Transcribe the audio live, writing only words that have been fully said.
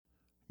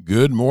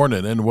Good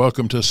morning and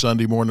welcome to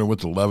Sunday Morning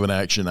with Love in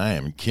Action. I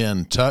am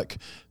Ken Tuck.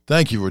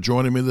 Thank you for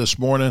joining me this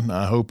morning.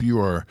 I hope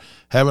you are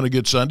having a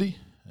good Sunday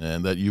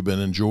and that you've been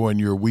enjoying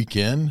your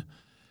weekend.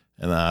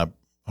 And I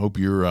hope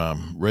you're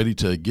ready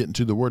to get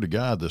into the Word of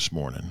God this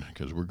morning,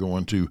 because we're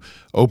going to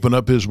open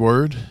up His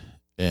Word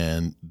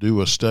and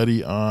do a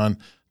study on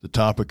the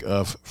topic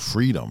of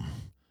freedom.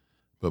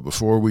 But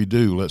before we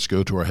do, let's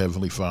go to our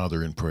Heavenly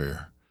Father in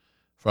prayer.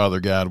 Father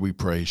God, we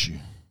praise you.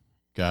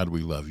 God,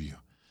 we love you.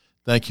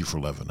 Thank you for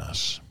loving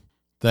us.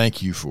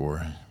 Thank you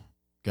for,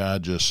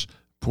 God, just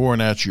pouring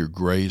out your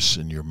grace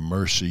and your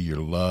mercy, your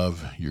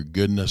love, your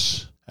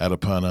goodness out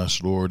upon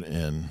us, Lord,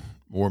 in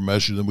more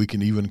measure than we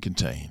can even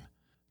contain.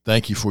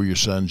 Thank you for your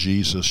Son,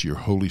 Jesus, your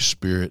Holy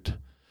Spirit.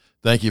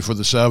 Thank you for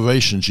the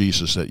salvation,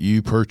 Jesus, that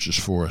you purchased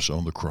for us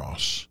on the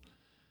cross.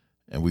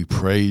 And we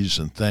praise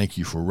and thank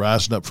you for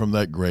rising up from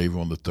that grave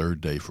on the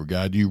third day. For,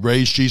 God, you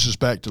raised Jesus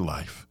back to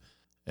life,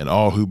 and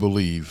all who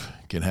believe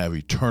can have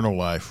eternal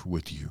life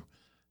with you.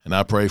 And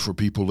I pray for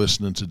people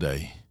listening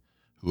today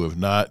who have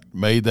not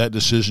made that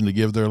decision to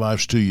give their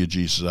lives to you,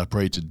 Jesus. I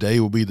pray today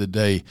will be the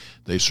day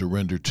they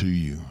surrender to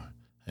you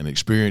and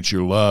experience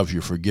your love,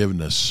 your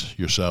forgiveness,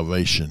 your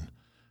salvation,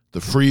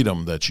 the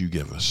freedom that you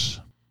give us.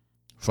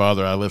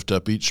 Father, I lift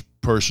up each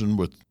person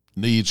with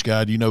needs.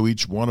 God, you know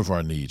each one of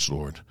our needs,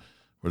 Lord,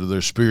 whether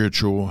they're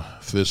spiritual,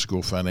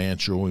 physical,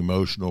 financial,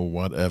 emotional,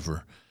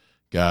 whatever.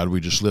 God,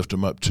 we just lift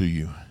them up to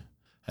you.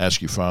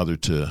 Ask you, Father,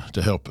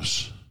 to help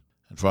us.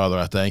 And Father,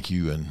 I thank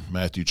you in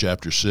Matthew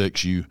chapter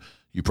 6, you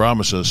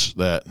promise us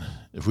that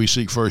if we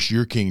seek first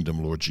your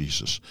kingdom, Lord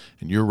Jesus,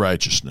 and your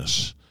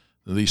righteousness,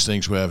 then these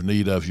things we have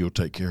need of, you'll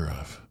take care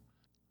of.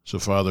 So,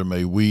 Father,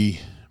 may we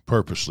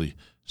purposely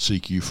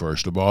seek you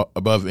first,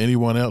 above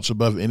anyone else,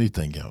 above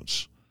anything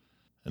else.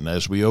 And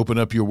as we open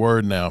up your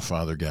word now,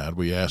 Father God,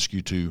 we ask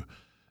you to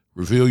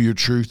reveal your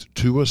truth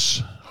to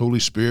us. Holy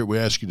Spirit, we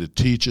ask you to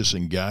teach us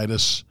and guide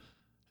us.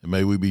 And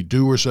may we be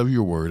doers of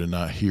your word and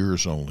not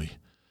hearers only.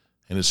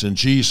 And it's in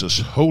Jesus'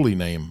 holy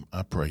name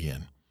I pray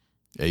in.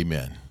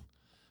 Amen.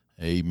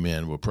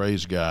 Amen. Well,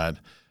 praise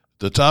God.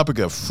 The topic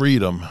of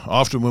freedom,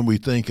 often when we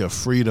think of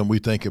freedom, we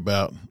think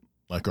about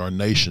like our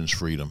nation's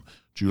freedom.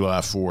 July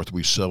 4th,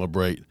 we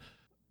celebrate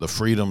the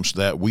freedoms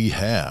that we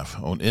have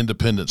on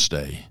Independence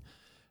Day.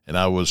 And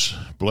I was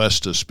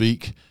blessed to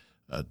speak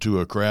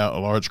to a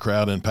large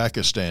crowd in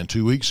Pakistan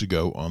 2 weeks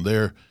ago on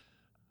their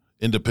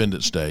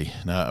Independence Day.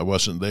 Now, I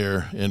wasn't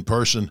there in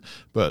person,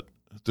 but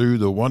through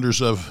the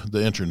wonders of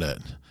the internet,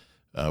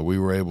 we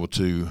were able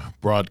to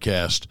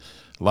broadcast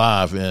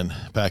live in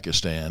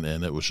Pakistan,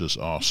 and it was just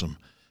awesome.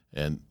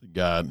 And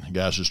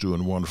God's just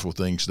doing wonderful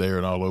things there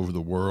and all over the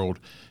world,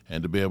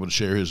 and to be able to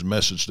share his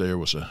message there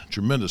was a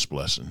tremendous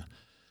blessing.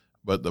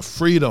 But the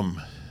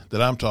freedom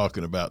that I'm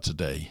talking about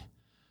today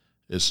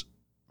is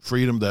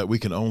freedom that we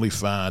can only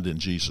find in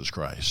Jesus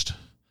Christ.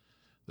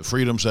 The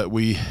freedoms that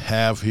we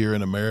have here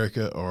in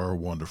America are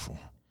wonderful.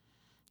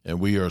 And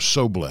we are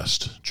so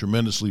blessed,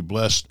 tremendously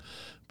blessed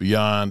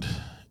beyond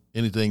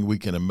anything we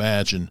can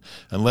imagine,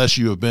 unless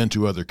you have been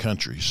to other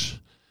countries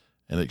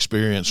and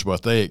experienced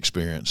what they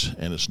experience,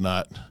 and it's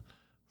not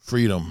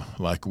freedom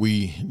like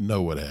we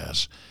know it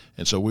as.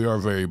 And so we are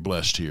very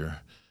blessed here.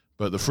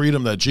 But the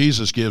freedom that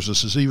Jesus gives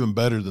us is even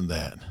better than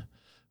that,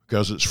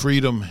 because it's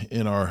freedom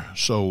in our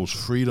souls,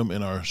 freedom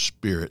in our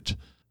spirit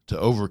to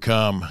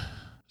overcome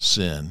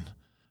sin.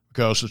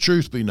 Because the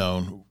truth be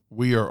known,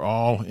 we are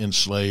all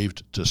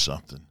enslaved to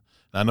something.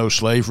 I know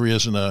slavery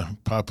isn't a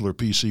popular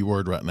PC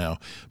word right now,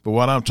 but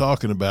what I'm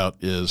talking about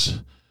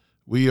is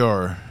we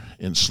are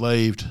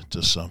enslaved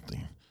to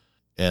something,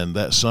 and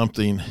that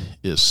something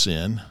is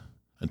sin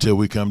until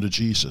we come to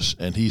Jesus,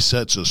 and he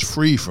sets us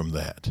free from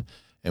that,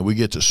 and we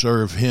get to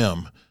serve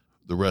him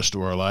the rest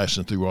of our lives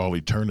and through all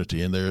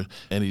eternity,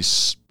 and he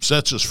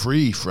sets us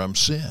free from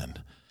sin.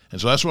 And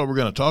so that's what we're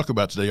going to talk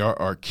about today.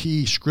 Our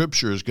key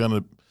scripture is going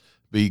to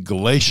be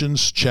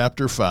Galatians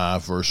chapter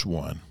 5, verse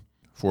 1.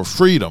 For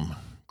freedom,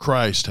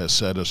 Christ has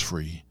set us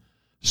free.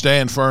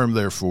 Stand firm,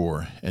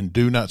 therefore, and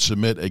do not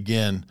submit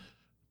again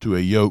to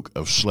a yoke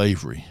of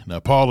slavery. Now,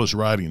 Paul is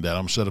writing that.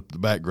 I'm going to set up the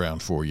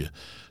background for you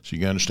so you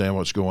can understand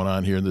what's going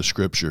on here in this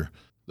scripture.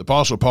 The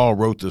Apostle Paul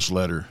wrote this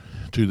letter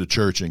to the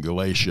church in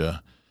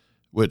Galatia,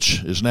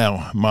 which is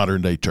now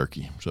modern-day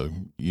Turkey, so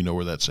you know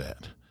where that's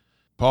at.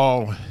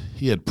 Paul,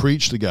 he had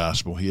preached the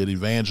gospel, he had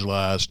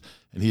evangelized,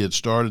 and he had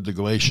started the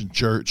Galatian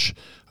church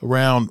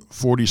around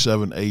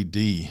 47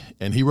 A.D.,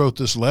 and he wrote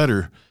this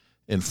letter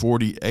in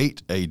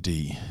 48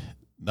 A.D.,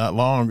 not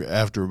long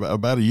after,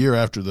 about a year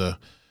after the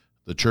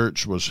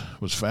church was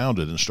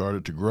founded and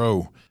started to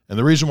grow. And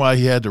the reason why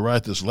he had to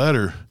write this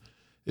letter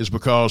is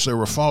because there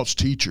were false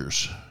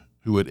teachers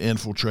who had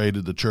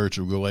infiltrated the church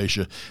of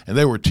Galatia, and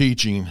they were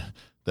teaching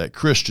that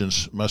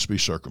Christians must be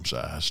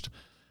circumcised.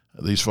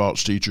 These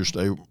false teachers,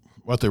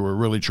 what they were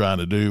really trying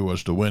to do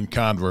was to win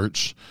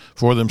converts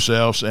for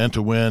themselves and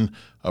to win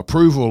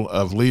approval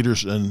of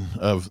leaders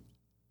of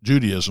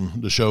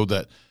Judaism, to show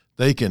that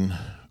they can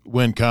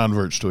win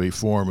converts to a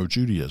form of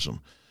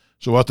Judaism.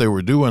 So what they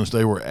were doing is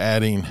they were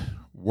adding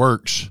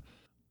works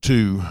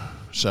to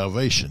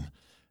salvation.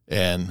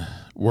 And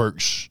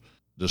works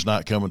does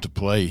not come into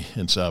play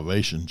in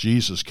salvation.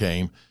 Jesus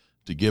came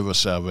to give us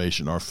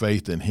salvation, our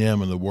faith in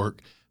him and the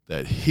work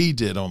that he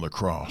did on the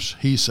cross.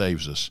 He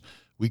saves us.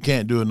 We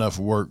can't do enough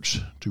works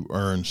to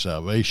earn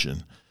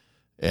salvation.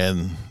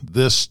 And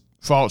this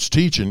false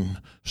teaching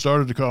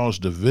started to cause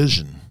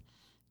division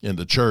in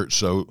the church.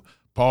 So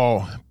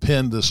Paul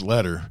penned this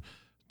letter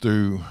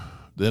through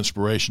the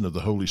inspiration of the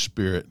Holy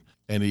Spirit,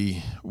 and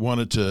he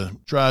wanted to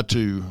try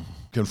to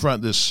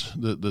confront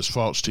this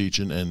false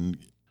teaching and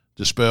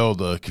dispel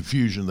the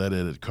confusion that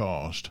it had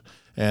caused.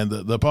 And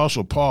the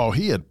Apostle Paul,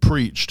 he had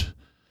preached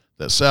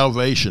that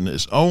salvation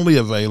is only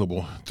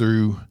available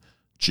through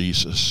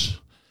Jesus.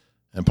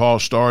 And Paul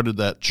started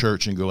that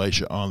church in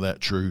Galatia on that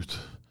truth.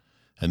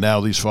 And now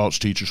these false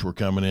teachers were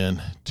coming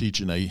in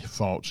teaching a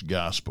false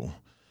gospel.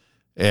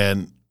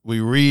 And we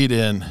read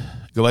in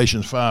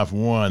Galatians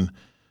 5:1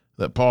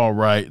 that Paul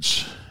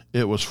writes,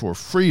 "It was for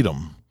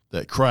freedom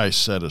that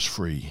Christ set us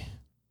free."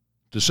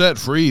 To set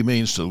free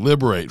means to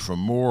liberate from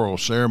moral,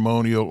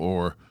 ceremonial,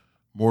 or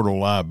mortal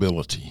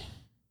liability.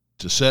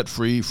 To set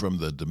free from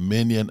the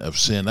dominion of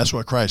sin. That's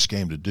what Christ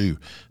came to do,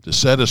 to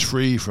set us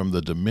free from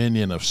the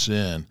dominion of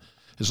sin.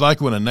 It's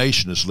like when a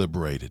nation is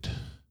liberated.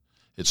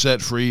 It's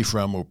set free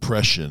from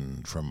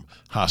oppression, from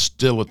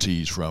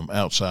hostilities, from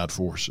outside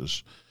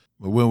forces.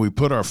 But when we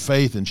put our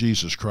faith in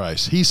Jesus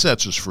Christ, he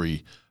sets us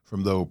free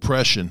from the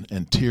oppression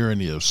and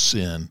tyranny of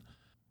sin.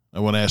 I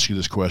want to ask you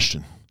this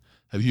question.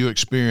 Have you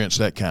experienced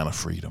that kind of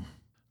freedom?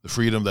 The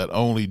freedom that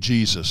only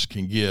Jesus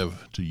can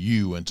give to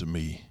you and to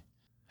me.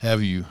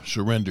 Have you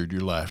surrendered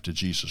your life to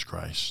Jesus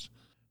Christ?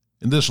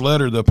 In this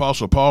letter, the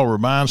Apostle Paul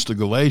reminds the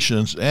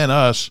Galatians and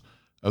us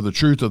of the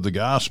truth of the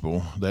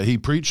gospel that he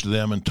preached to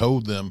them and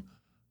told them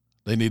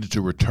they needed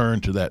to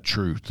return to that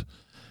truth.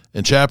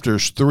 In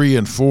chapters 3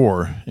 and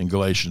 4 in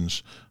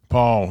Galatians,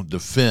 Paul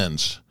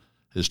defends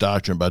his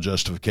doctrine by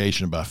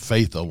justification by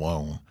faith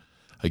alone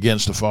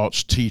against the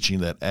false teaching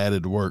that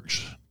added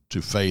works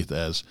to faith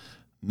as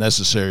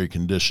necessary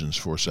conditions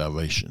for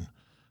salvation.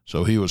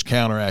 So he was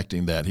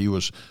counteracting that. He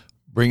was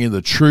bringing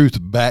the truth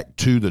back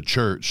to the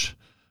church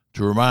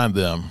to remind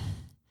them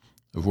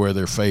of where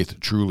their faith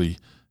truly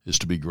is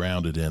to be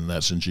grounded in.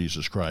 That's in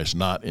Jesus Christ,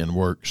 not in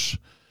works.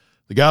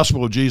 The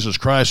gospel of Jesus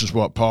Christ is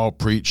what Paul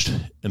preached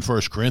in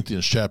 1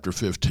 Corinthians chapter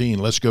 15.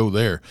 Let's go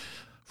there.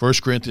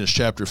 1 Corinthians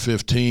chapter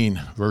 15,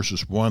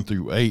 verses 1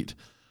 through 8,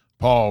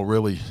 Paul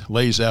really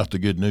lays out the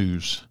good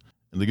news.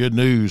 And the good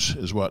news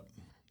is what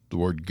the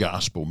word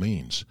gospel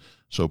means.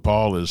 So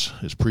Paul is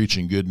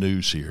preaching good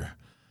news here.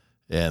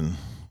 And I'm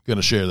going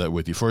to share that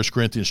with you. 1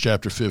 Corinthians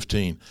chapter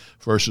 15,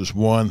 verses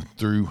 1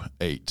 through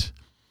 8.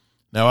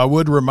 "Now I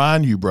would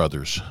remind you,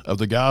 brothers, of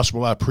the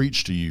gospel I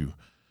preached to you,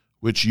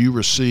 which you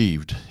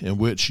received, in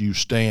which you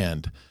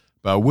stand,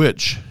 by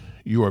which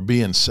you are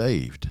being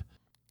saved,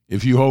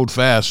 if you hold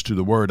fast to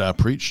the word I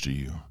preached to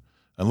you,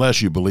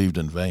 unless you believed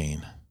in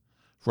vain.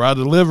 For I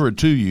delivered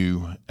to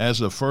you as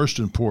of first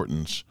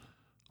importance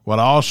what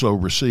I also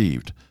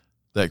received,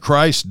 that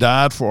Christ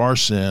died for our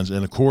sins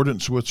in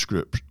accordance with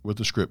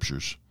the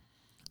Scriptures,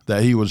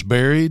 that he was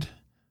buried,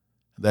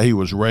 that he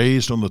was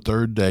raised on the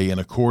third day in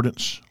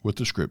accordance with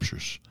the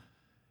Scriptures,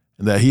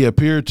 and that he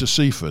appeared to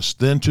Cephas,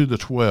 then to the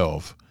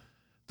 12.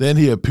 Then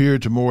he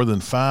appeared to more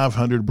than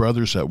 500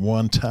 brothers at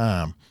one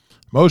time,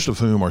 most of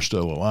whom are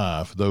still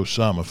alive, though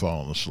some have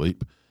fallen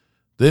asleep.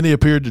 Then he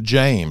appeared to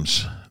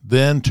James,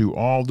 then to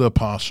all the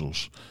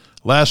apostles.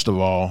 Last of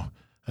all,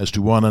 as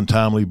to one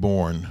untimely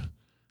born,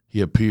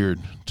 he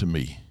appeared to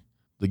me."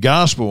 The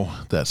gospel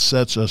that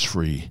sets us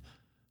free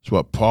is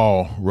what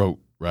Paul wrote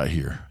right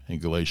here in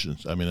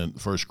in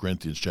 1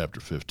 Corinthians chapter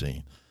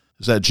 15.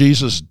 Is that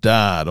Jesus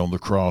died on the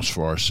cross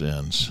for our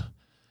sins.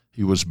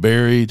 He was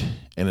buried,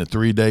 and in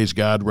 3 days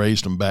God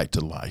raised him back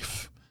to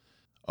life.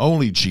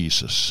 Only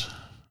Jesus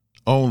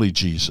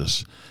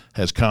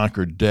has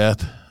conquered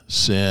death,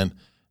 sin,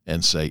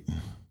 and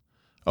Satan.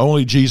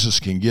 Only Jesus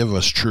can give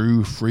us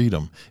true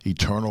freedom,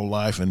 eternal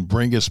life, and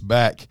bring us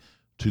back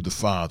to the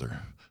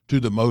Father, to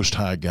the Most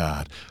High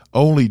God.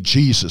 Only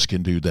Jesus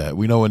can do that.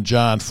 We know in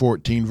John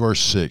 14, verse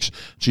 6,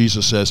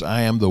 Jesus says,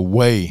 "I am the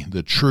way,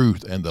 the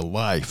truth, and the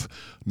life.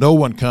 No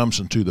one comes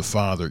unto the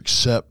Father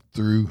except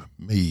through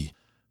me."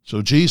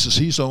 So Jesus,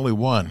 he's the only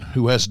one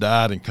who has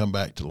died and come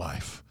back to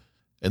life.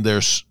 And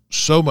there's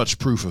so much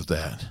proof of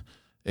that,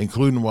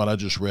 including what I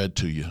just read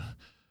to you.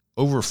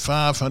 Over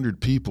 500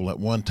 people at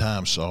one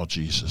time saw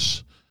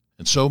Jesus,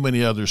 and so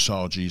many others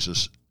saw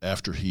Jesus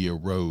after he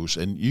arose.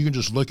 And you can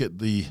just look at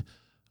the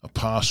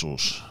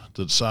apostles,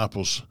 the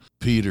disciples,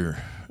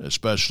 Peter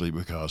especially,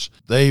 because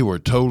they were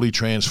totally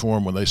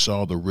transformed when they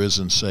saw the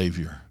risen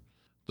Savior.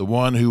 The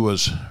one who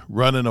was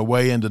running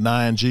away and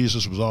denying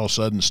Jesus was all of a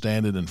sudden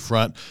standing in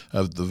front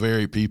of the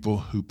very people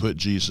who put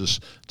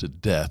Jesus to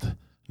death,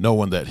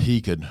 knowing that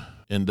he could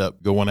end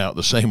up going out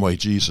the same way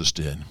Jesus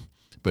did.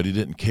 But he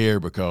didn't care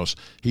because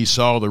he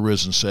saw the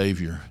risen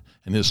Savior,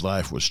 and his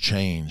life was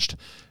changed.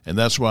 And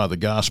that's why the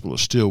gospel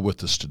is still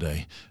with us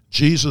today.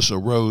 Jesus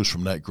arose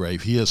from that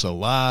grave. He is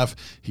alive.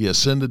 He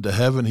ascended to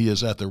heaven. He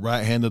is at the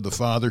right hand of the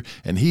Father,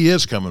 and he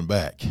is coming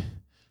back.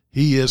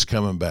 He is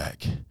coming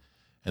back.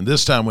 And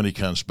this time when he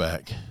comes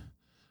back,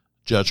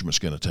 judgment's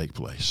going to take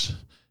place.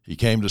 He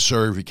came to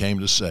serve. He came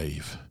to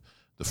save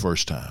the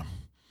first time.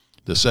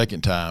 The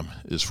second time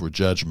is for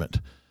judgment.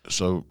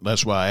 So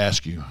that's why I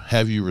ask you,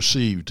 have you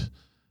received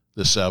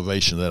this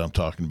salvation that I'm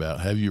talking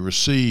about? Have you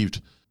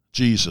received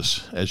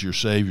Jesus as your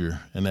Savior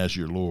and as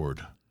your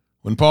Lord?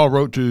 When Paul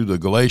wrote to the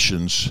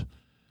Galatians,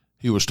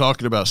 he was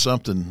talking about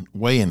something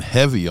weighing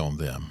heavy on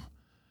them.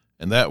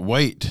 And that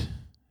weight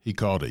he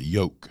called a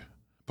yoke.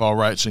 Paul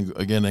writes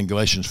again in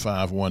Galatians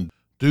 5:1,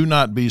 do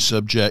not be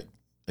subject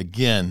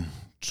again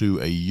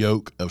to a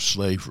yoke of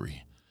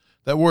slavery.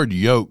 That word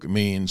yoke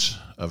means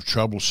of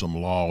troublesome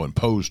law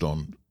imposed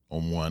on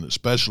one,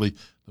 especially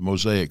the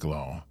Mosaic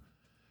law.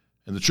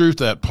 And the truth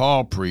that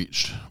Paul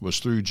preached was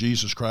through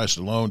Jesus Christ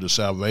alone does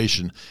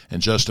salvation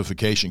and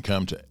justification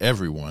come to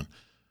everyone,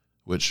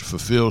 which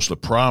fulfills the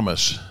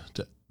promise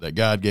that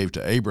God gave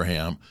to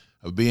Abraham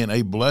of being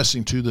a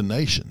blessing to the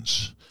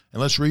nations.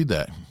 And let's read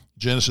that.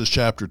 Genesis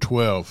chapter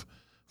 12,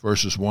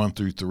 verses 1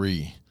 through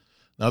 3.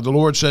 Now the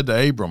Lord said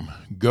to Abram,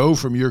 go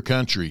from your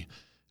country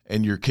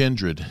and your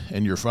kindred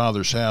and your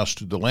father's house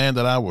to the land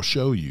that I will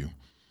show you,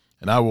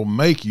 and I will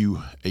make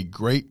you a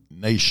great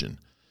nation,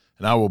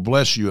 and I will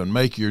bless you and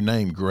make your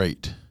name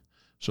great,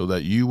 so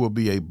that you will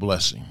be a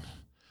blessing.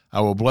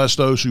 I will bless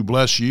those who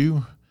bless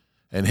you,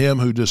 and him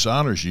who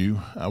dishonors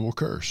you I will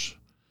curse.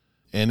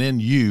 And in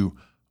you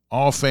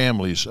all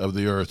families of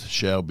the earth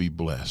shall be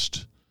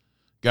blessed.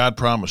 God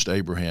promised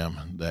Abraham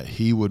that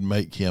he would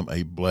make him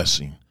a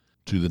blessing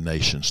to the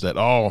nations, that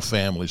all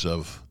families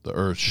of the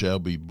earth shall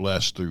be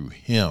blessed through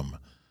him.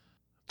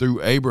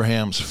 Through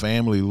Abraham's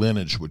family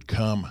lineage would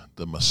come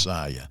the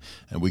Messiah,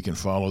 and we can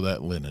follow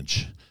that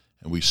lineage,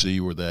 and we see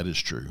where that is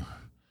true.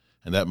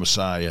 And that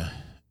Messiah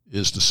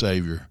is the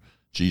Savior,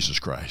 Jesus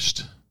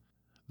Christ.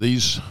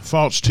 These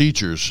false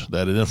teachers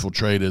that had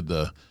infiltrated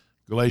the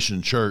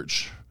Galatian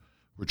church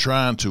were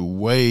trying to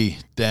weigh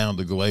down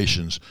the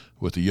Galatians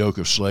with the yoke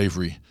of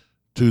slavery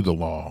to the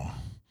law.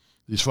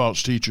 These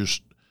false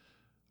teachers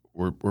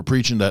were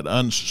preaching that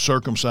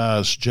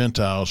uncircumcised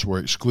Gentiles were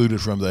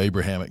excluded from the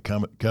Abrahamic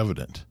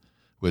covenant,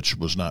 which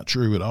was not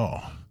true at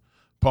all.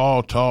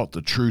 Paul taught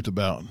the truth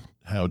about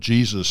how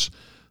Jesus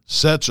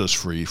sets us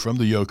free from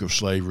the yoke of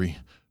slavery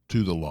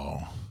to the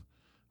law.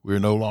 We are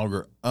no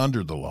longer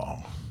under the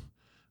law.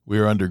 We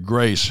are under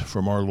grace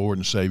from our Lord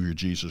and Savior,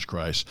 Jesus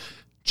Christ.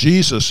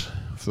 Jesus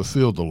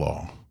fulfilled the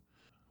law,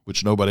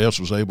 which nobody else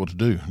was able to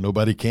do.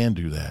 Nobody can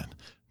do that.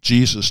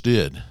 Jesus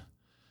did.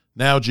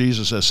 Now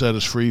Jesus has set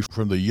us free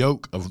from the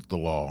yoke of the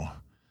law,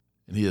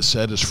 and he has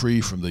set us free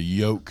from the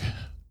yoke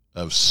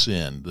of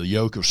sin, the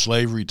yoke of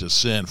slavery to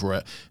sin.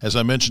 For as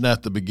I mentioned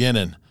at the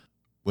beginning,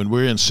 when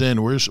we're in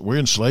sin, we're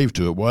enslaved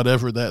to it,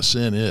 whatever that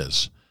sin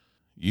is.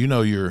 You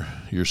know your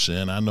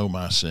sin. I know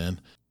my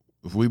sin.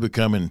 If we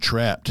become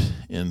entrapped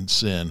in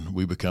sin,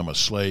 we become a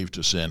slave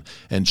to sin.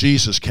 And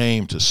Jesus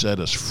came to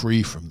set us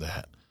free from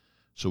that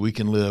so we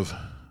can live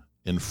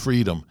in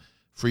freedom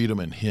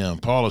in him.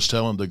 Paul is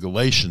telling the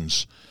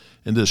Galatians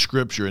in this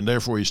scripture, and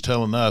therefore he's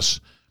telling us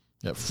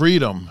that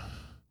freedom,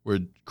 where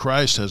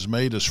Christ has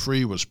made us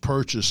free, was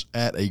purchased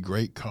at a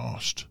great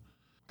cost.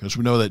 Because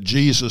we know that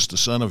Jesus, the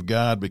Son of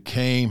God,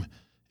 became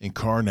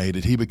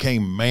incarnated. He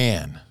became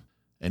man,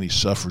 and he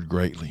suffered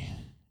greatly,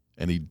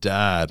 and he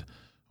died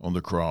on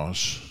the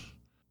cross.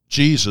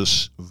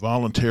 Jesus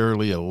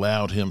voluntarily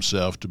allowed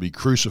himself to be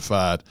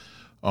crucified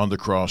on the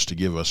cross to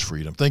give us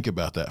freedom. Think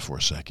about that for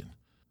a second.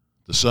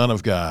 The Son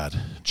of God,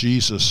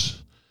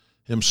 Jesus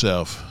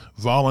himself,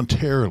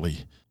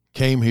 voluntarily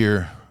came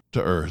here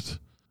to earth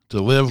to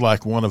live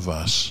like one of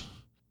us,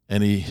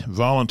 and he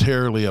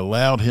voluntarily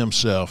allowed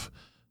himself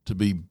to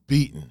be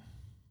beaten,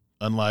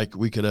 unlike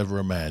we could ever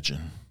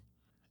imagine,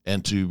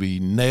 and to be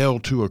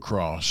nailed to a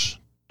cross,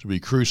 to be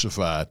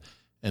crucified,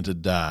 and to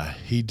die.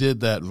 He did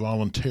that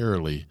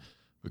voluntarily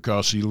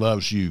because he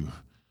loves you,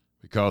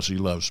 because he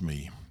loves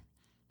me,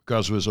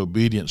 because of his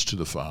obedience to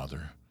the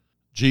Father.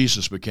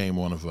 Jesus became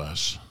one of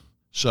us,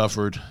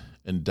 suffered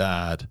and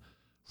died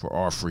for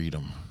our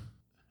freedom.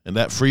 And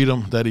that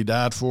freedom that he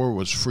died for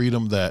was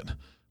freedom that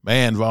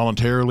man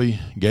voluntarily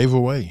gave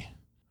away.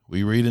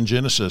 We read in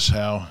Genesis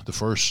how the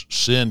first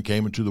sin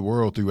came into the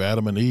world through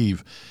Adam and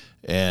Eve,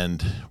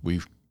 and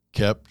we've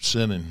kept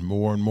sinning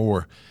more and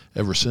more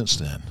ever since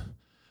then.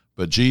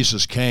 But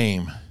Jesus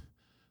came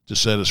to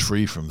set us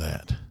free from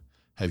that.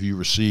 Have you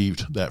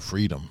received that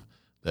freedom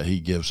that he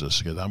gives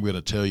us? Because I'm going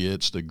to tell you,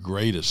 it's the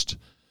greatest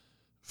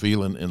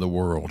feeling in the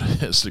world.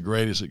 It's the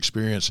greatest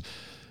experience,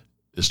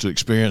 is to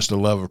experience the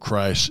love of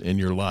Christ in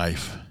your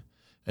life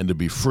and to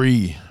be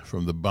free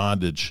from the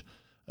bondage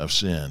of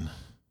sin.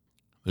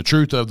 The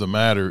truth of the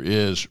matter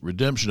is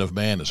redemption of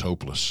man is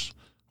hopeless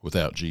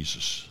without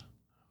Jesus.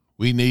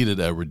 We needed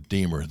a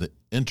redeemer, the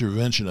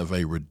intervention of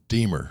a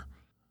redeemer,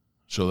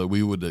 so that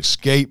we would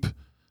escape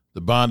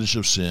the bondage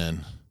of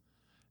sin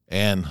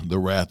and the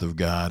wrath of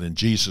God. And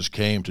Jesus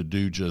came to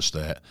do just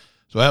that.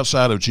 So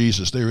outside of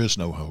Jesus, there is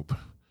no hope.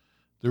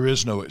 There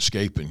is no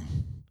escaping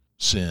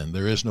sin.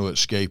 There is no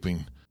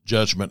escaping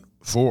judgment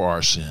for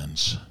our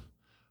sins.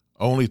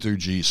 Only through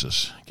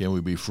Jesus can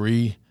we be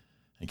free,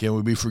 and can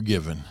we be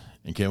forgiven,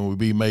 and can we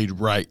be made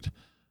right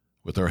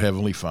with our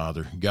Heavenly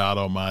Father, God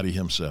Almighty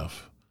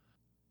himself.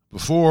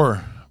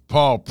 Before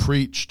Paul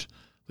preached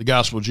the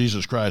gospel of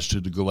Jesus Christ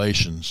to the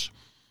Galatians,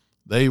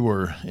 they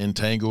were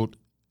entangled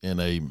in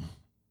a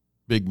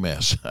big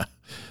mess.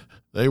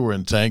 They were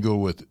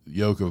entangled with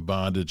yoke of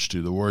bondage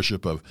to the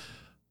worship of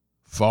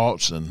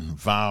false and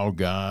vile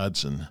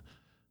gods, and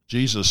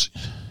Jesus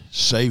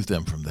saved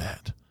them from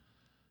that.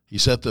 He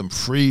set them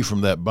free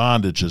from that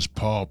bondage as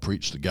Paul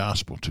preached the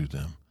gospel to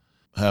them.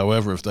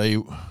 However, if they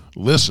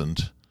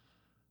listened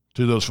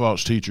to those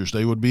false teachers,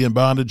 they would be in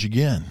bondage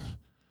again.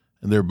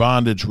 And their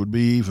bondage would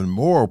be even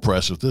more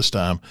oppressive this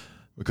time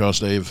because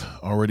they've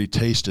already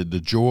tasted the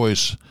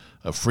joys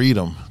of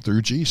freedom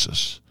through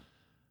Jesus.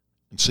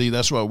 And see,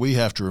 that's what we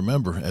have to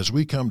remember. As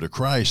we come to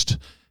Christ,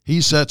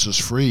 he sets us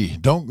free.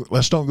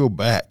 Let's don't go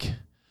back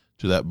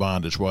to that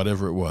bondage,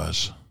 whatever it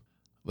was.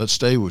 Let's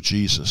stay with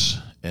Jesus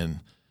and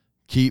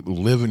keep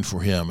living for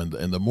him.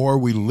 And the more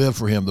we live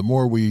for him, the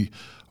more we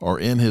are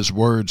in his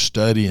word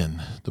studying,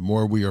 the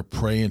more we are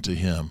praying to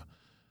him,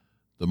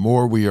 the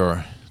more we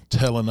are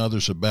telling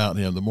others about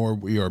him, the more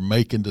we are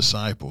making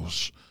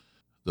disciples,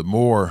 the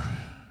more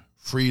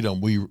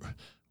freedom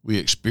we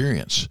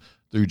experience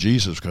through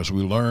Jesus, because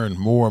we learn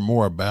more and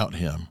more about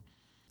him,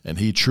 and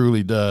he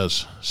truly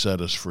does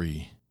set us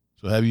free.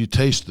 So have you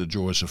tasted the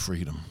joys of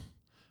freedom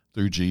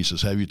through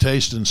Jesus? Have you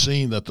tasted and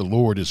seen that the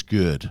Lord is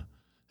good?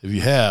 If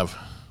you have,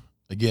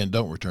 again,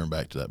 don't return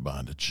back to that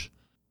bondage.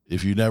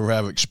 If you never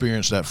have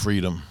experienced that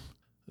freedom,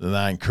 then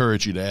I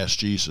encourage you to ask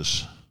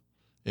Jesus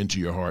into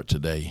your heart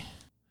today.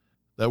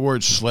 That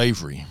word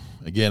slavery,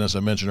 again, as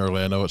I mentioned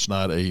earlier, I know it's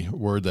not a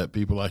word that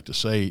people like to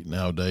say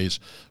nowadays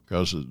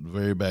because of a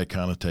very bad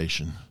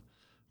connotation.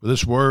 But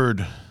this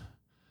word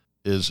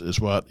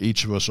is what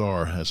each of us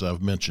are, as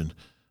I've mentioned,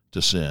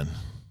 to sin.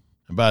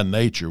 And by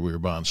nature, we are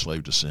bond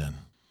slave to sin.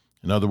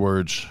 In other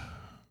words,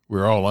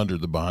 we're all under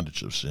the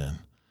bondage of sin.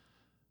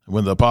 And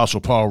when the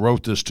Apostle Paul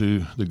wrote this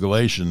to the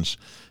Galatians,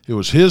 it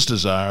was his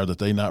desire that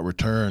they not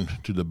return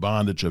to the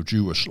bondage of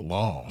Jewish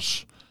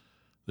laws.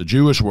 The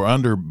Jewish were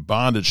under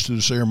bondage to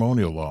the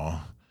ceremonial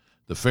law.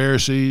 The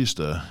Pharisees,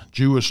 the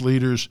Jewish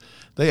leaders,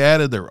 they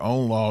added their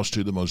own laws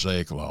to the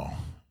Mosaic law.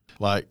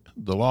 Like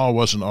the law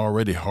wasn't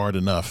already hard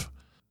enough,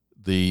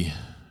 the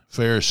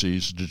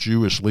Pharisees, the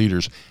Jewish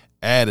leaders,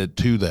 added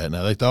to that.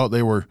 Now, they thought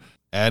they were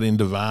adding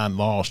divine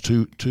laws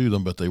to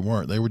them, but they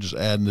weren't. They were just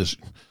adding this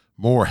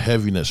more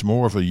heaviness,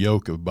 more of a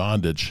yoke of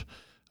bondage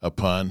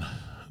upon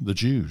the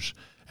Jews.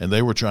 And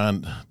they were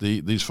trying,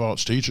 these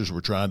false teachers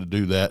were trying to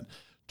do that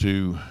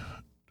to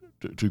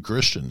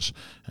Christians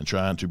and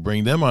trying to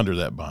bring them under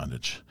that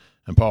bondage.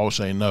 And Paul was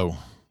saying, no,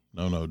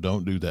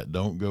 don't do that.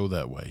 Don't go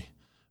that way,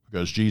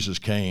 because Jesus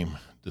came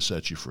to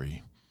set you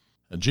free.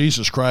 And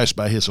Jesus Christ,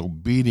 by his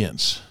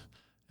obedience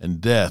and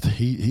death,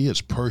 he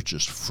has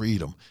purchased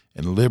freedom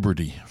and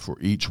liberty for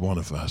each one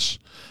of us,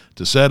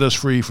 to set us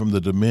free from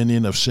the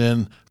dominion of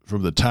sin,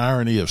 from the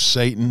tyranny of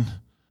Satan,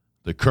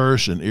 the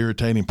curse and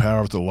irritating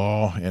power of the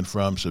law, and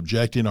from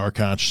subjecting our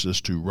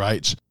consciences to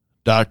rites,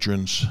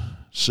 doctrines,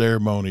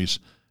 ceremonies,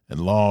 and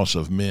laws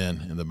of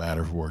men in the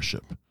matter of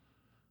worship.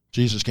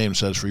 Jesus came to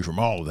set us free from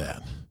all of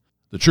that.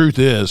 The truth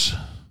is,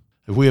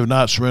 if we have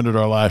not surrendered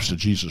our lives to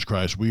Jesus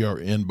Christ, we are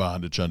in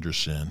bondage under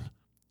sin.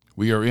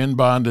 We are in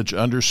bondage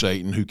under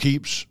Satan, who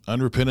keeps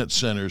unrepentant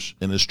sinners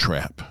in his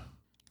trap.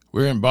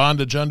 We're in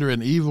bondage under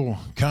an evil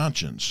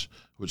conscience,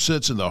 which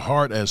sits in the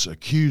heart as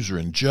accuser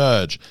and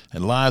judge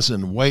and lies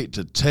in wait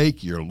to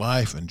take your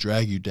life and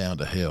drag you down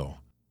to hell.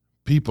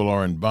 People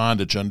are in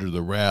bondage under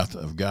the wrath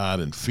of God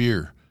and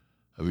fear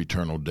of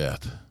eternal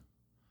death.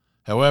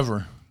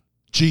 However,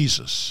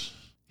 Jesus,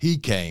 he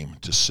came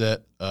to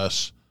set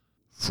us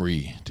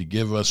free, to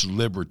give us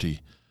liberty,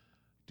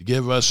 to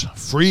give us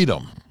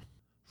freedom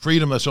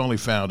that's only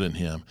found in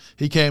him.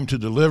 He came to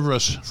deliver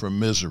us from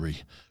misery,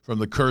 from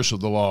the curse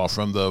of the law,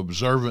 from the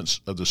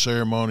observance of the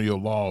ceremonial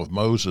law of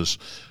Moses,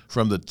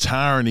 from the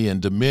tyranny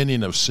and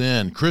dominion of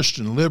sin.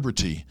 Christian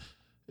liberty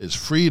is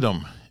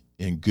freedom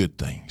in good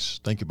things.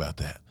 Think about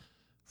that.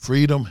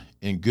 Freedom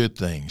in good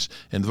things,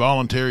 and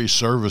voluntary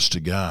service to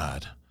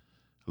God.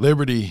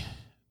 Liberty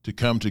to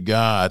come to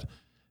God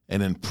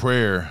and in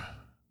prayer,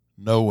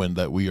 knowing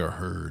that we are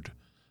heard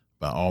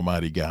by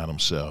Almighty God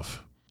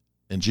himself.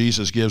 And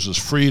Jesus gives us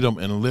freedom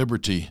and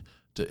liberty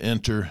to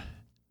enter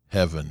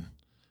heaven.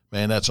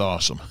 Man, that's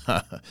awesome.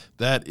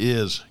 That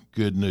is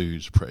good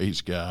news.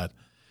 Praise God.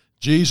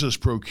 Jesus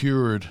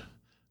procured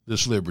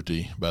this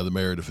liberty by the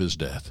merit of his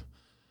death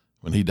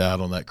when he died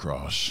on that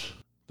cross.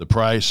 The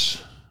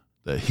price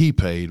that he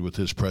paid with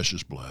his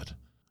precious blood.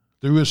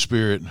 Through his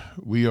Spirit,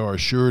 we are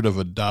assured of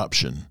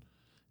adoption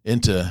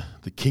into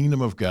the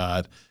kingdom of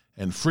God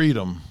and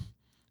freedom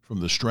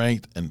from the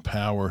strength and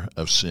power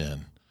of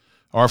sin.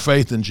 Our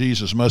faith in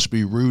Jesus must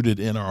be rooted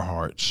in our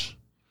hearts.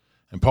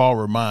 And Paul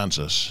reminds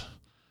us,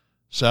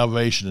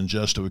 salvation and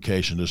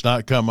justification does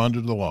not come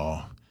under the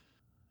law.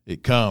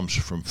 It comes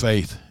from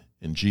faith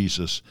in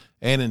Jesus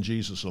and in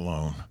Jesus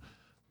alone.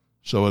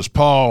 So as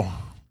Paul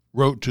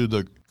wrote to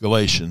the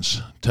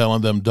Galatians,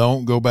 telling them,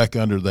 don't go back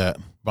under that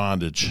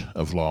bondage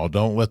of law.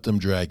 Don't let them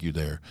drag you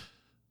there.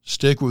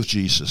 Stick with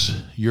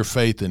Jesus, your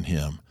faith in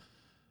him.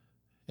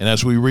 And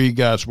as we read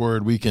God's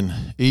word, we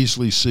can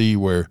easily see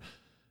where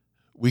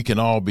we can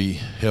all be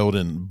held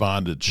in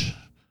bondage.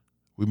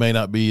 We may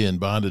not be in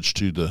bondage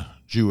to the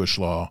Jewish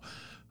law,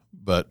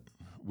 but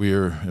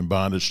we're in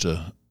bondage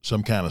to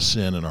some kind of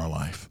sin in our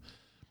life.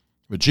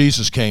 But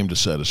Jesus came to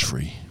set us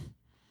free.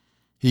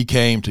 He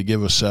came to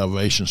give us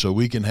salvation so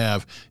we can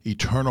have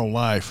eternal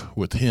life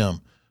with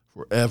him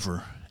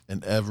forever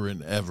and ever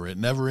and ever. It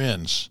never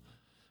ends.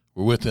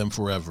 We're with him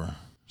forever.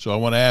 So I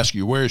want to ask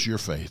you, where's your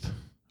faith?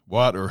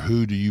 What or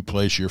who do you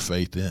place your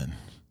faith in?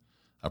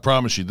 I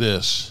promise you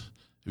this,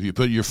 if you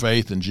put your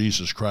faith in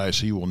Jesus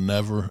Christ, he will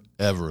never,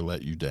 ever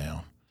let you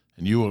down.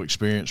 And you will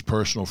experience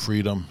personal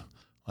freedom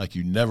like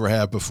you never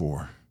have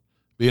before.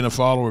 Being a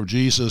follower of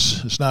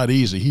Jesus, it's not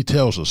easy. He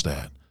tells us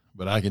that.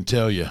 But I can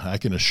tell you, I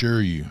can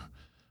assure you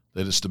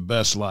that it's the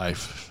best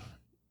life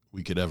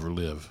we could ever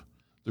live.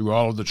 Through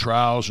all of the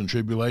trials and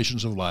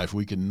tribulations of life,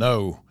 we can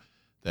know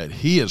that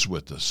he is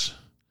with us,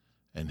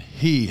 and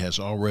he has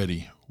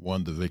already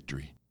won the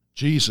victory.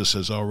 Jesus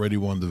has already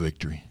won the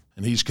victory,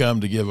 and he's come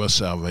to give us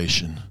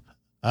salvation.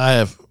 I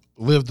have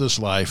lived this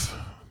life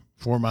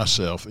for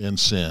myself in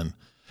sin,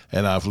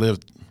 and I've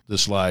lived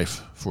this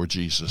life for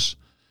Jesus.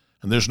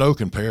 And there's no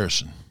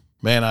comparison.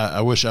 Man,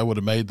 I wish I would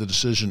have made the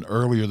decision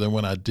earlier than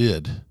when I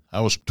did.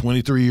 I was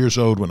 23 years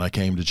old when I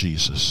came to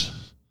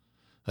Jesus.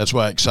 That's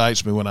why it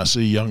excites me when I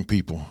see young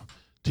people,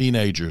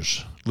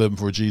 teenagers, living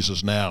for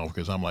Jesus now,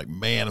 because I'm like,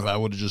 man, if I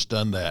would have just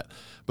done that.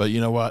 But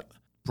you know what?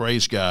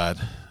 Praise God.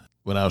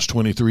 When I was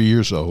 23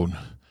 years old,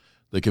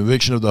 the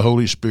conviction of the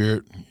Holy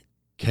Spirit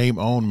came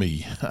on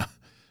me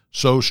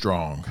so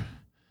strong.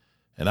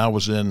 And I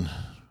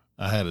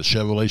had a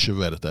Chevrolet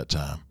Chevette at that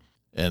time.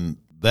 And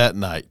that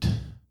night,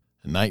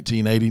 in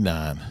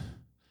 1989,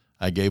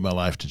 I gave my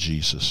life to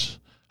Jesus.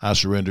 I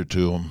surrendered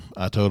to him.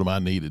 I told him I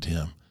needed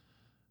him.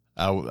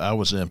 I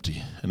was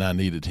empty, and I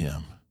needed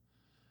him.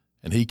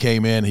 And he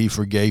came in, he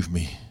forgave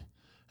me,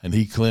 and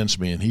he cleansed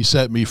me, and he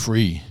set me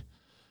free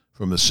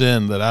from the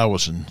sin that I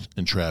was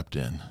entrapped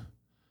in.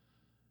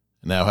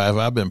 Now, have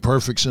I been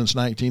perfect since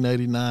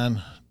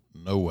 1989?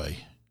 No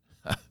way.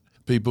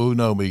 People who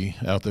know me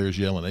out there is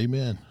yelling,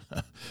 amen.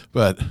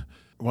 But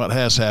what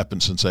has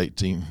happened since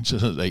 18,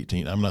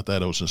 I'm not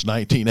that old, since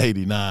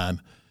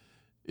 1989,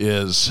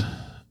 is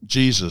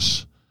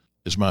Jesus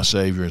is my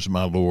Savior, is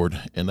my Lord,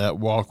 and that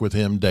walk with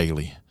him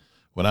daily.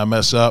 When I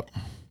mess up,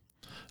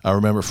 I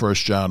remember 1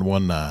 John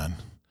 1:9.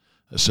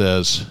 It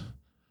says,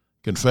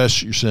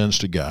 confess your sins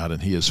to God,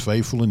 and he is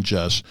faithful and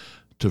just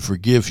to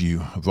forgive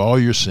you of all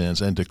your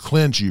sins and to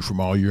cleanse you from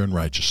all your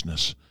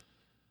unrighteousness.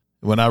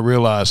 When I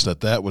realized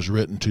that that was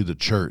written to the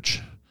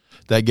church,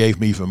 that gave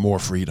me even more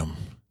freedom,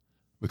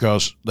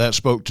 because that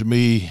spoke to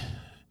me.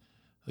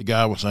 The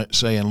guy was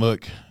saying,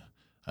 look,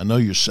 I know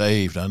you're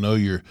saved. I know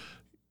you're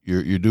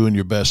doing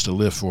your best to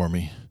live for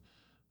me.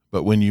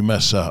 But when you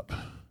mess up,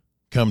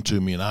 come to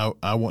me, and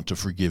I want to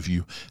forgive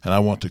you, and I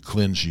want to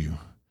cleanse you.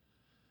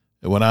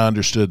 And when I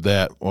understood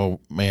that,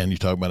 well, man, you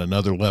talk about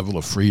another level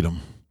of freedom.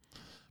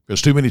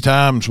 Because too many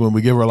times when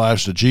we give our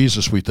lives to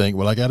Jesus, we think,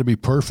 well, I got to be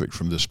perfect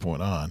from this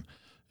point on.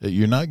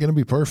 You're not going to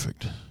be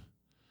perfect.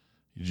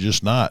 You're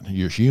just not.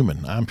 You're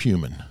human. I'm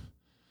human.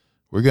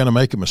 We're going to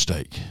make a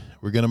mistake.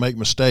 We're going to make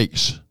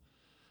mistakes.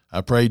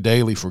 I pray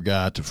daily for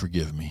God to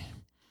forgive me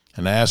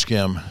and ask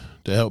him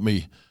to help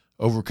me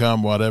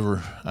overcome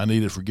whatever I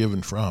needed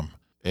forgiven from.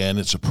 And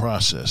it's a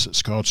process.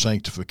 It's called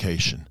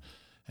sanctification.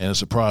 And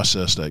it's a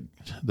process that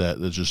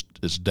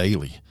it's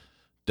daily,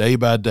 day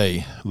by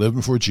day,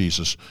 living for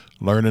Jesus,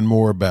 learning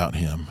more about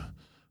him.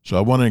 So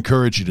I want to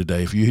encourage you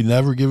today, if you've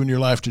never given your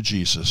life to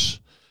Jesus,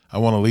 I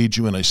want to lead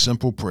you in a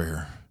simple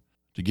prayer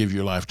to give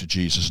your life to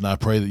Jesus. And I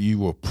pray that you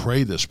will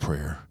pray this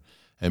prayer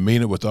and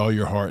mean it with all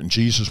your heart, and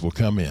Jesus will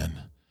come in,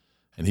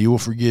 and he will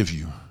forgive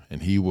you,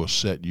 and he will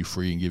set you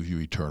free and give you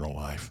eternal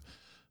life.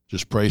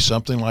 Just pray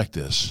something like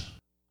this.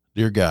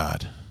 Dear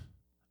God,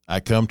 I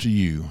come to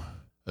you,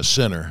 a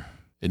sinner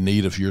in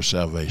need of your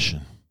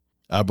salvation.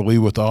 I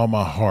believe with all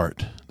my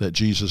heart that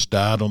Jesus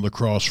died on the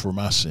cross for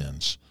my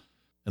sins.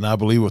 And I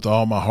believe with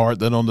all my heart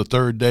that on the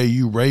third day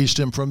you raised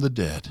him from the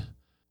dead,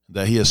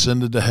 that he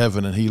ascended to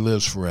heaven and he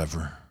lives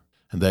forever,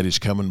 and that he's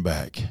coming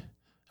back.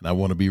 And I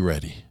want to be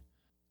ready.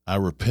 I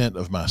repent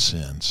of my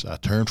sins. I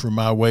turn from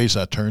my ways.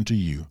 I turn to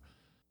you,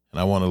 and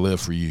I want to live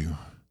for you.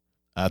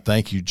 I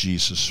thank you,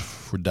 Jesus,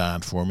 for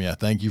dying for me. I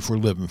thank you for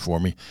living for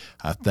me.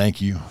 I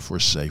thank you for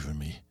saving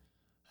me,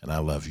 and I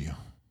love you.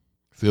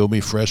 Fill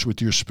me fresh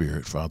with your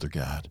Spirit, Father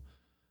God,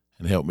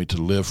 and help me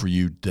to live for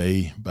you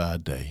day by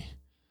day.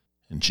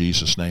 In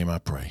Jesus' name I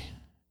pray.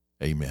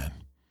 Amen.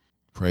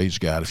 Praise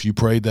God. If you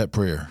prayed that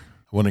prayer,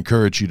 I want to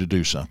encourage you to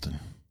do something.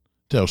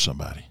 Tell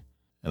somebody.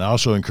 And I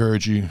also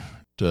encourage you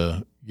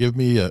to give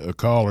me a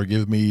call or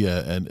give me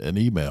an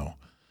email.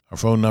 Our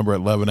phone number at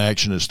Love in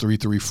Action is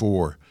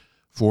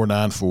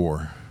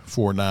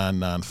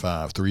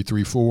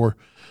 334-494-4995,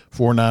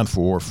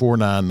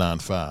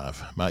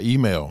 334-494-4995. My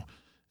email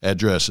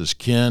address is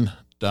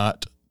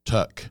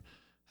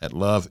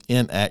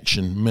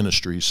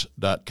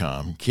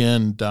ken.tuck@loveinactionministries.com,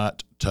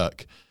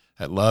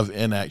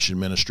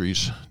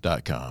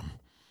 ken.tuck@loveinactionministries.com.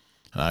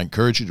 And I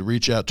encourage you to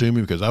reach out to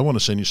me because I want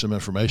to send you some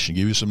information,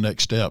 give you some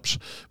next steps,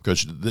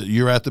 because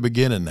you're at the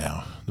beginning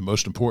now. The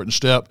most important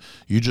step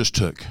you just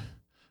took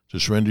to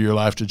surrender your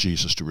life to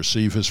Jesus, to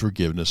receive his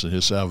forgiveness and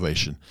his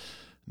salvation.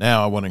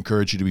 Now I want to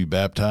encourage you to be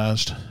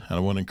baptized, and I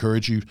want to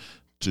encourage you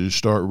to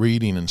start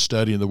reading and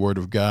studying the Word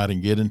of God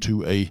and get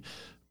into a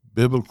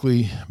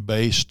biblically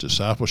based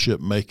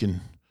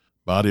discipleship-making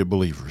body of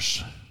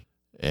believers.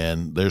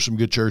 And there's some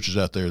good churches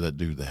out there that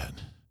do that.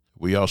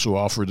 We also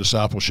offer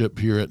discipleship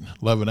here at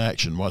Love in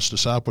Action. What's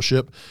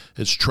discipleship?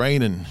 It's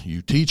training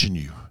you, teaching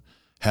you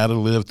how to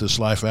live this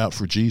life out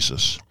for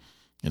Jesus.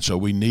 And so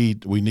we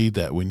need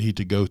that. We need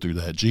to go through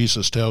that.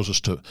 Jesus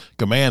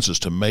commands us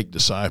to make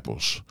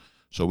disciples.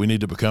 So we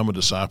need to become a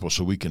disciple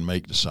so we can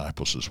make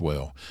disciples as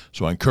well.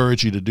 So I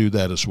encourage you to do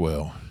that as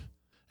well.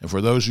 And for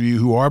those of you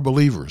who are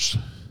believers,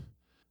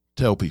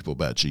 tell people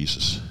about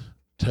Jesus.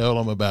 Tell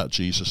them about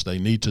Jesus. They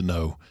need to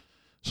know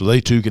so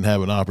they too can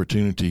have an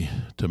opportunity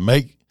to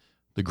make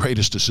the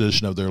greatest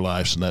decision of their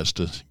lives, and that's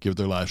to give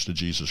their lives to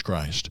Jesus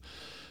Christ.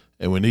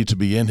 And we need to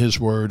be in his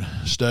word,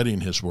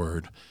 studying his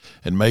word,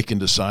 and making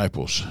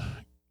disciples.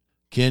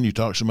 Ken, you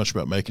talk so much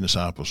about making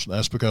disciples.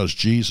 That's because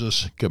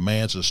Jesus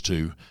commands us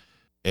to.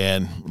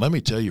 And let me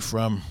tell you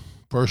from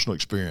personal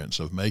experience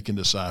of making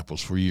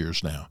disciples for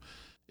years now,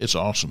 it's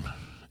awesome.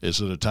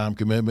 Is it a time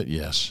commitment?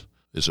 Yes.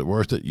 Is it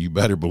worth it? You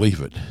better believe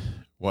it.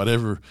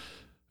 Whatever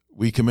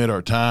we commit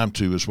our time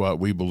to is what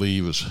we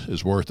believe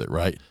is worth it,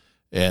 right?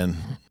 And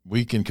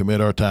we can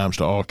commit our times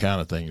to all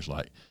kind of things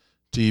like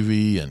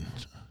TV and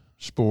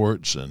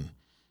sports and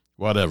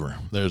whatever.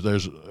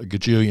 There's a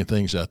gajillion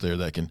things out there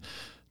that can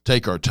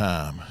take our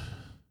time.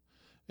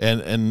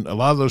 And a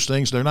lot of those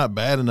things, they're not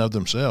bad in of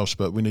themselves,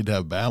 but we need to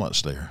have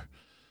balance there.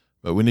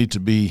 But we need to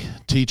be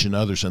teaching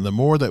others. And the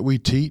more that we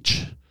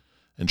teach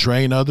and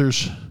train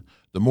others,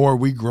 the more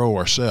we grow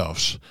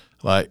ourselves.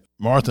 Like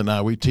Martha and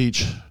I, we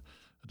teach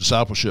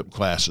discipleship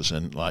classes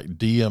and like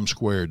DM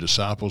Squared,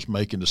 Disciples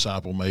Making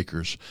Disciple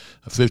Makers,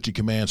 50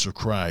 Commands of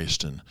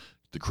Christ, and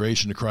the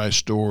Creation of Christ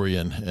story,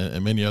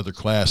 and many other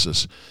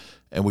classes.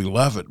 And we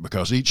love it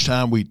because each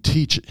time we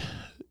teach it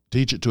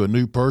to a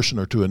new person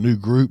or to a new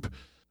group,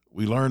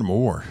 we learn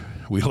more.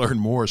 We learn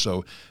more.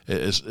 So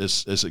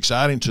it's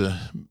exciting to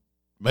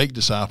make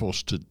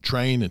disciples, to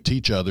train and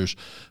teach others,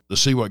 to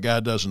see what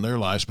God does in their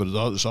lives, but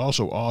it's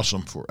also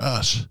awesome for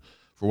us,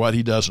 for what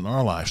he does in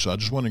our life. So I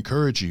just want to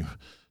encourage you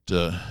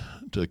to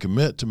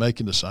commit to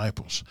making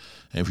disciples.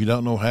 And if you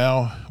don't know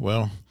how,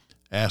 well,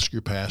 ask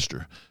your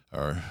pastor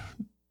or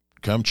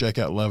come check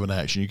out Love in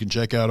Action. You can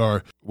check out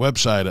our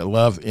website at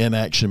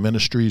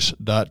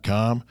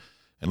loveinactionministries.com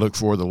and look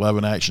for the Love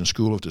in Action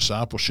School of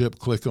Discipleship.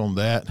 Click on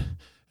that,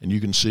 and you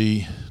can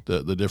see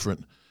the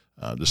different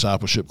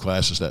discipleship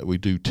classes that we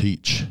do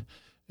teach.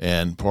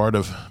 And part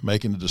of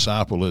making a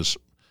disciple is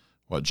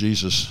what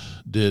Jesus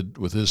did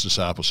with his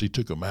disciples. He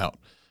took them out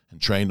and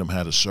trained them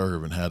how to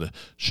serve and how to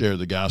share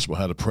the gospel,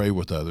 how to pray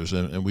with others,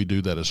 and we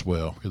do that as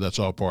well, because that's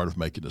all part of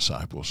making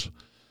disciples.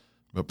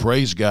 But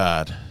praise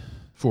God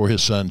for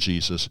his son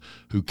Jesus,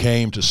 who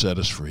came to set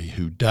us free,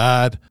 who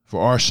died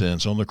for our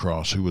sins on the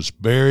cross, who was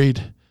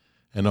buried,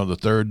 and on the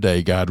third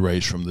day God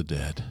raised from the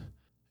dead.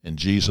 And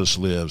Jesus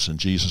lives, and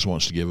Jesus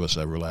wants to give us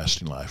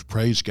everlasting life.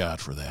 Praise God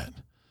for that.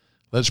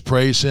 Let's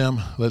praise him,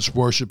 let's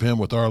worship him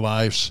with our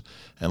lives,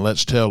 and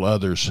let's tell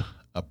others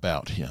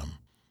about him.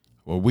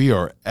 Well, we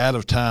are out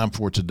of time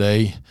for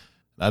today.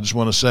 I just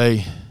want to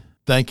say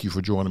thank you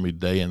for joining me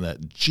today, and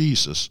that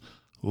Jesus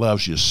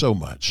loves you so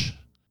much.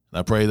 And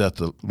I pray that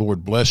the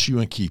Lord bless you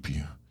and keep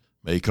you.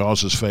 May he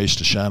cause his face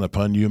to shine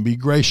upon you and be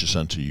gracious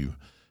unto you.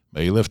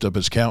 May he lift up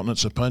his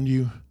countenance upon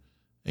you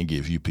and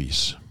give you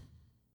peace.